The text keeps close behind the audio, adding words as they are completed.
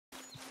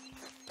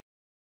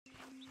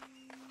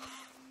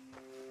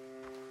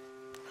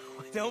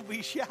Don't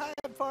be shy,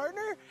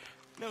 partner.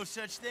 No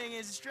such thing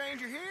as a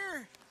stranger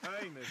here.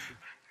 Hey, mister.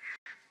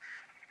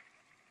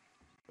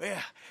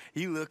 Well,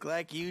 you look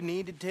like you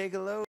need to take a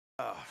load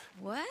off.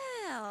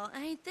 Well,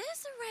 ain't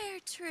this a rare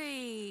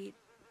treat?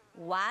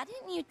 Why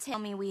didn't you tell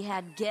me we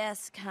had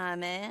guests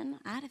coming?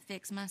 I'd have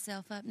fixed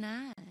myself up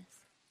nice.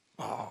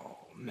 Oh,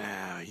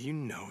 now you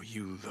know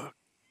you look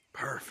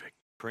perfect,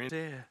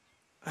 princess.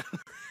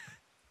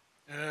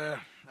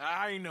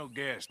 I ain't no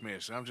guest,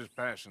 miss. I'm just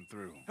passing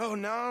through. Oh,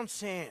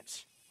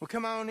 nonsense. Well,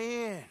 come on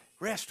in.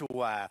 Rest a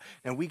while.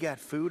 Now, we got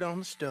food on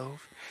the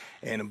stove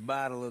and a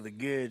bottle of the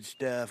good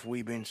stuff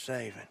we've been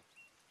saving.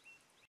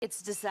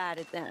 It's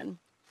decided then.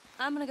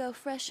 I'm gonna go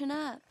freshen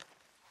up.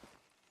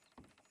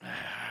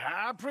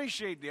 I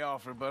appreciate the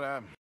offer, but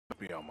I'll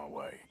be on my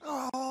way.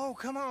 Oh,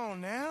 come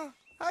on now.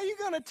 How you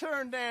gonna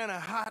turn down a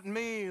hot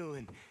meal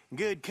and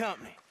good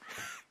company?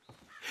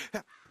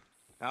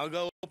 I'll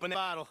go open the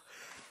bottle.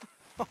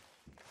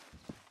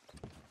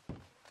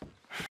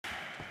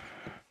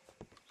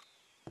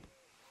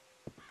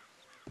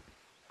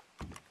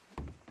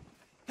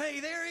 Hey,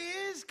 there he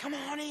is. Come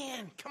on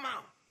in. Come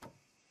on.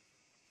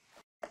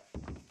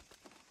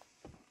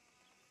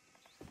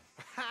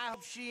 I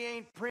hope she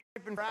ain't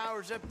primping for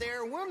hours up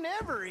there. We'll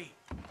never eat.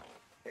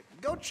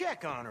 Go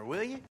check on her,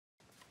 will you?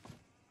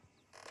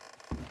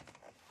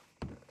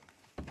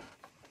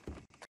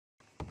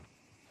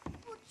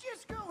 Well,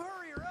 just go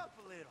hurry her up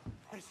a little.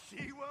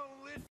 She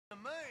won't listen to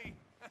me.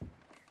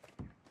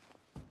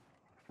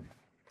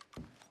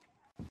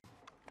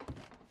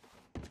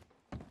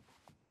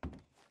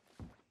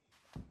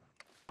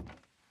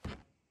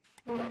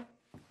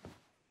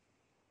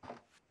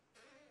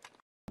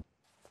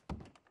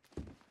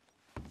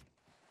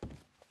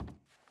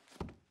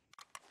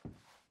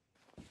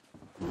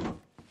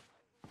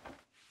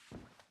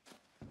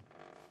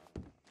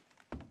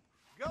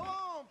 Go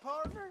on,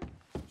 partner.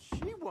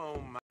 She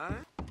won't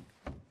mind.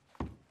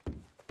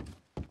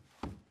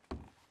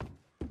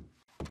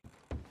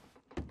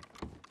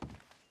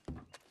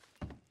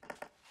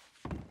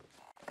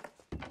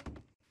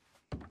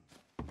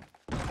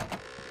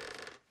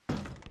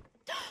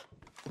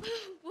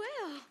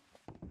 Well,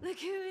 look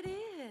who it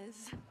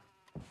is.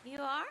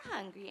 You are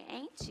hungry,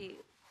 ain't you?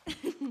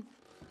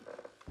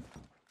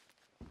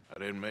 I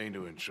didn't mean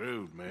to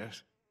intrude,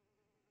 miss.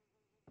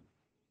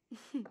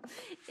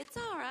 It's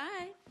all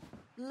right.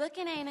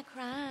 Looking ain't a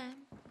crime.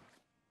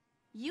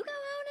 You go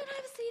on and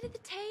have a seat at the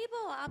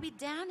table. I'll be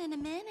down in a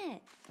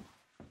minute.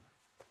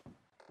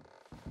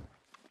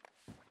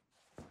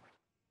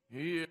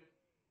 Yeah.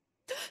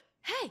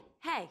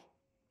 Hey,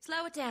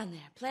 slow it down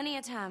there. Plenty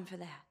of time for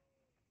that.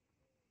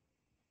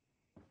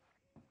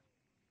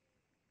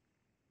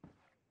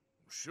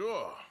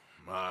 Sure.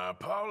 My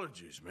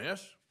apologies,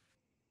 miss.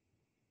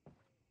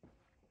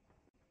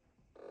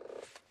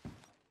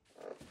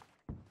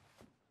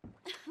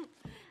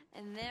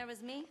 And there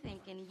was me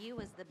thinking you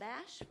was the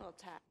bashful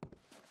type.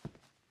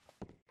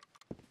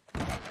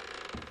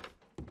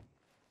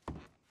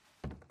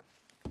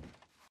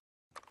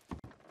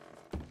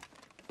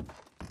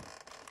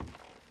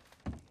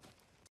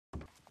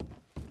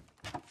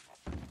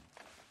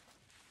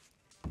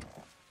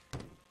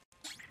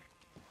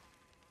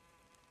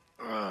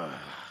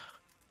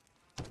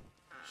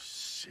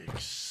 Sick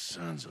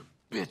sons of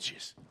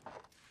bitches.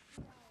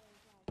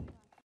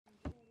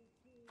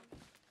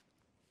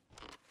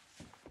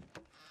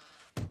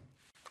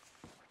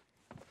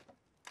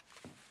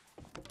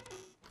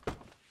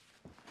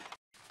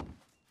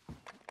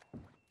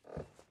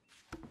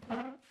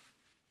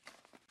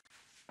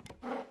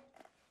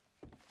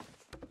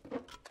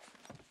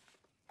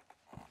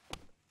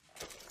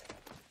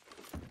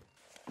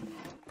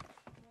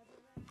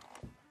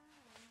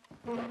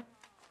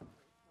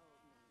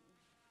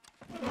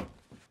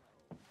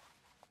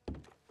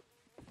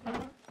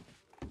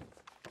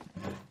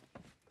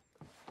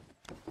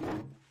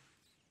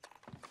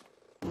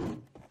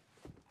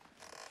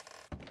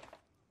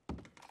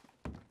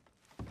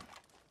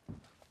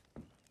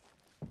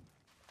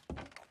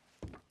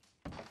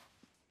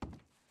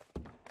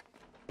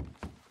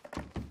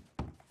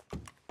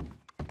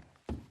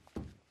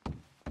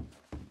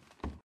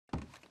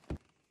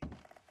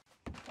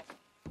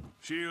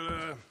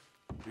 She'll,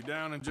 be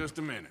down in just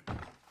a minute.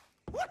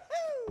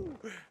 Woohoo!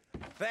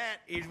 That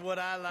is what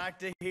I like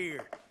to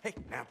hear. Hey,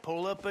 now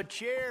pull up a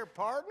chair,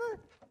 partner.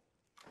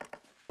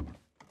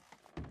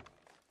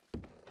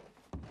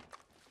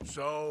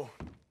 So,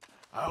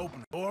 I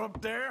opened the door up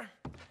there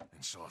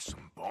and saw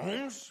some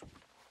bones.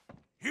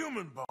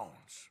 Human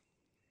bones.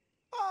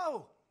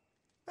 Oh,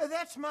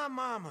 that's my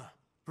mama.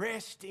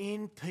 Rest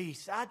in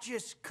peace. I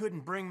just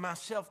couldn't bring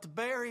myself to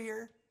bury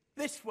her.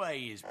 This way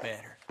is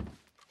better.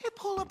 Hey,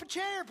 pull up a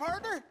chair,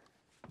 partner.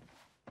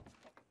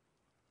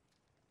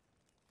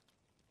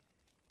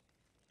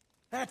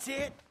 That's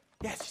it.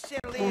 Yes,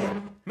 settle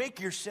in.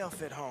 Make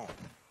yourself at home.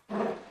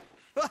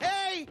 Oh,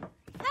 hey!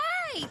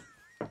 Hey!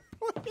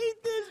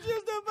 Ain't this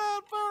just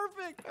about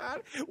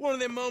perfect? One of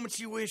them moments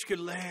you wish could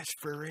last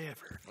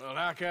forever. Well,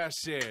 like I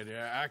said,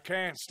 I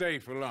can't stay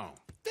for long.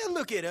 Now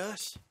look at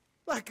us.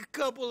 like a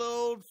couple of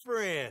old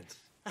friends.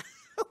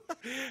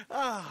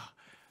 Ah,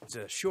 it's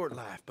a short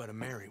life, but a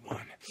merry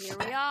one. Here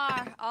we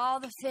are, all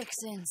the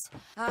fixings.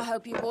 I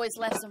hope you boys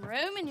left some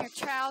room in your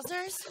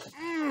trousers.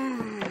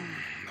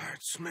 That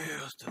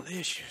smells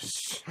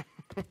delicious.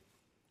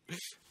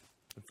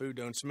 The food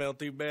don't smell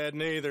too bad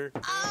neither.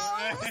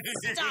 Oh,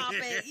 stop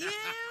it, you!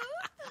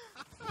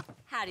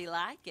 How do you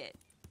like it?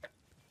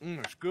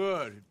 It's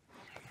good.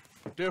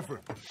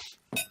 Different.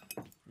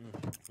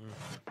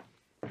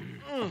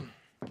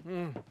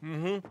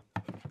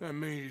 That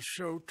meat is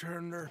so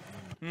tender.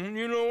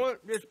 You know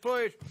what? This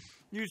place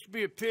used to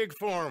be a pig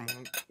farm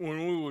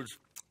when we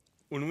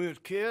was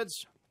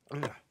kids.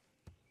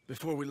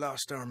 Before we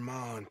lost our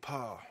ma and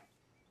pa.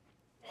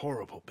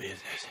 Horrible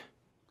business.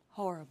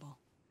 Horrible.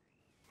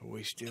 But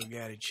we still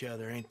got each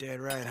other, ain't that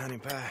right, honey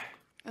pie?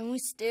 And we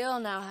still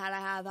know how to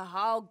have a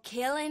hog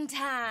killing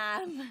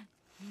time.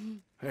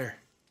 Here,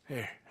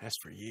 that's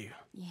for you.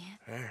 Yeah.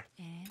 There.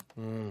 Yeah.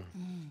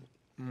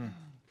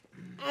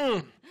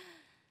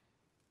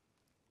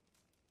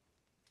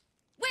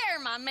 Where are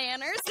my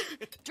manners?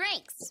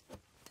 Drinks.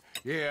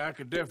 Yeah, I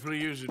could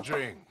definitely use a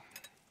drink.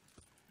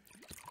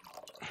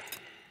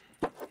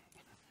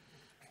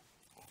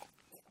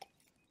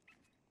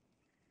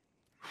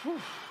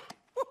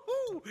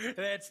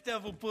 That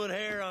stuff will put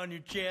hair on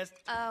your chest.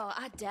 Oh,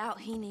 I doubt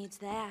he needs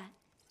that.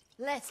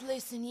 Let's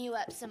loosen you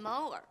up some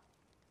more.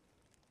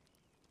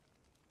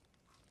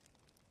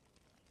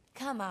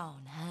 Come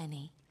on,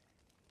 honey.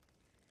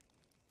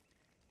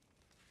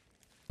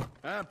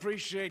 I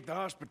appreciate the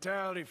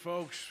hospitality,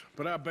 folks,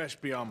 but I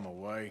best be on my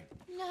way.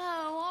 No,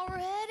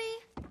 already?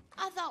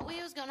 I thought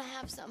we was gonna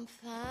have some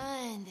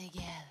fun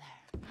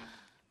together.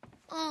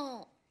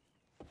 Oh.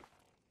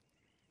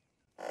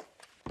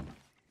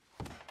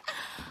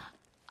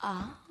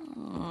 Oh.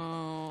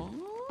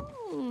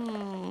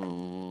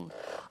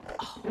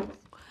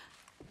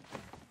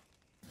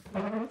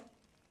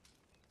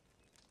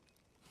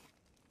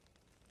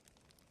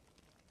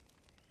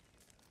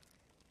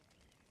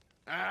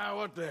 Ah,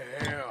 what the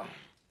hell?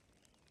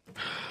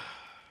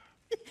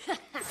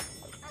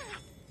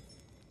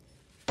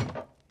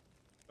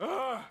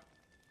 Oh,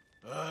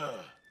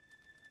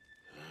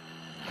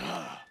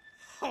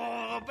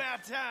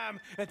 about time.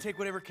 Now take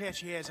whatever cat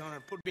she has on her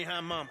and put it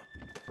behind Mama.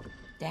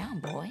 Down,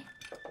 boy.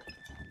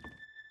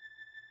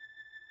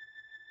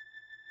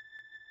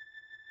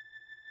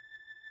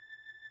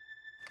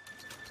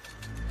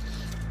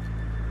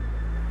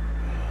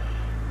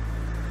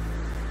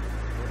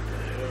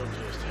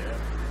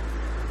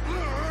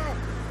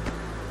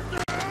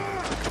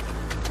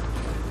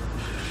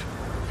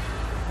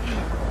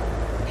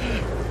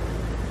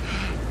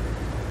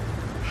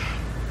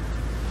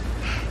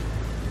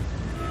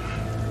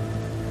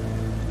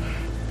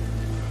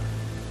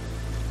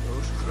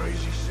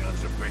 Crazy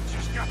sons of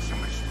bitches got some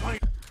explain.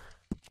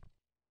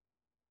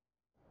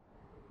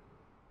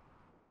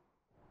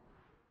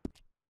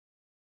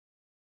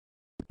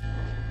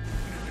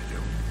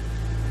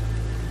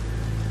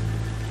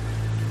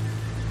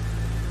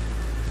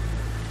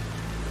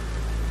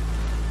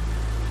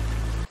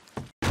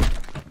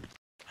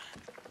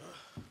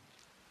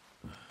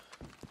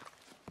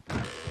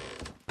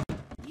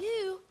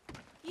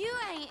 You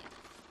ain't...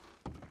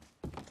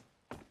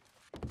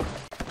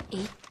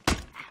 Eat